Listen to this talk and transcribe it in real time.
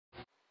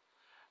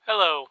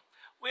Hello.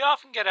 We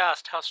often get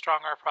asked how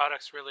strong our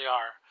products really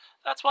are.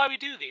 That's why we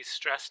do these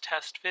stress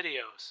test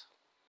videos.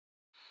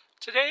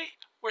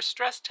 Today, we're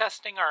stress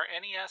testing our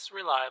NES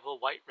Reliable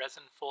White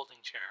Resin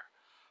Folding Chair.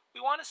 We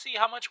want to see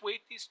how much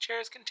weight these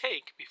chairs can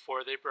take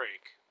before they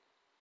break.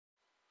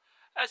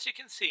 As you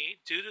can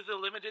see, due to the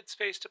limited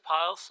space to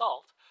pile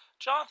salt,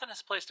 Jonathan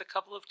has placed a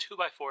couple of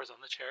 2x4s on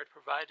the chair to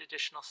provide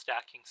additional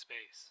stacking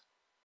space.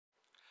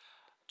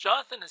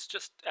 Jonathan has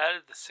just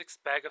added the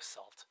 6th bag of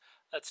salt.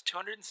 That's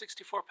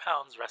 264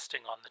 pounds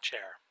resting on the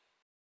chair.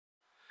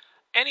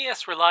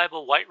 NES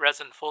Reliable White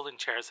Resin Folding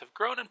Chairs have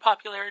grown in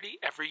popularity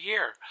every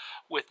year,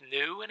 with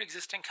new and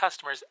existing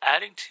customers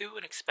adding to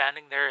and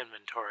expanding their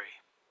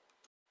inventory.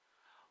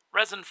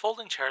 Resin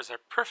folding chairs are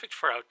perfect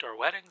for outdoor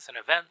weddings and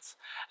events,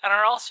 and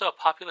are also a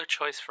popular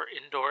choice for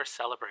indoor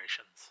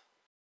celebrations.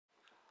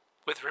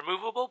 With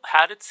removable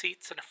padded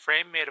seats and a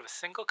frame made of a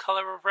single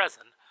color of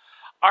resin,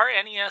 our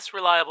NES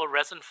Reliable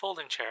Resin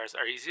Folding Chairs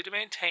are easy to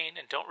maintain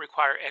and don't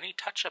require any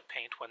touch-up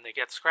paint when they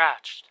get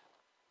scratched.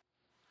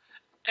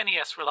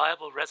 NES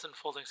Reliable Resin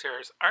Folding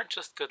Chairs aren't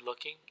just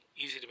good-looking,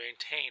 easy to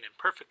maintain, and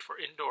perfect for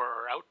indoor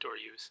or outdoor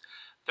use,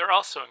 they're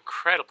also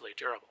incredibly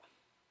durable.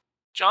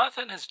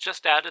 Jonathan has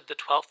just added the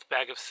 12th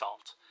bag of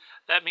salt.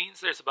 That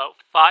means there's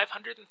about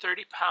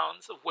 530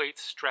 pounds of weight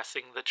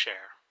stressing the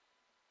chair.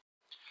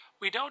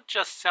 We don't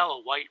just sell a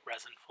white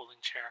resin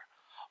folding chair.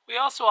 We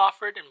also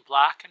offer it in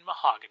black and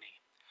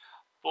mahogany.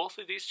 Both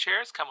of these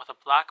chairs come with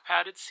a black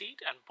padded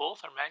seat, and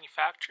both are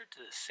manufactured to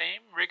the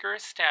same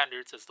rigorous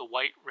standards as the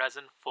white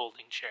resin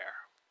folding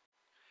chair.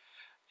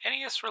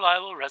 NES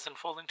Reliable Resin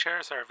Folding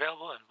Chairs are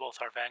available in both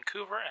our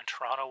Vancouver and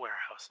Toronto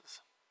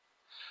warehouses.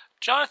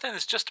 Jonathan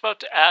is just about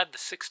to add the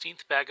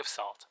 16th bag of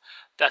salt.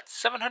 That's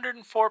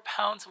 704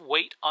 pounds of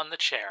weight on the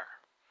chair.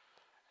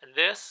 And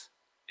this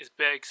is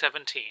bag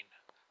 17,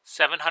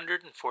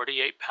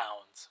 748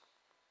 pounds.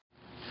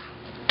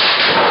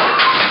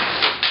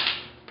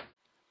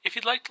 If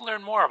you'd like to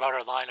learn more about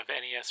our line of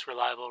NES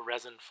Reliable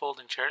Resin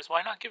Folding Chairs,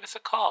 why not give us a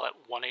call at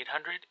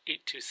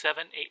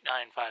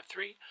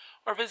 1-800-827-8953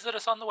 or visit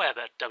us on the web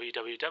at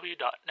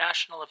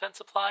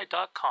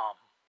www.nationaleventsupply.com.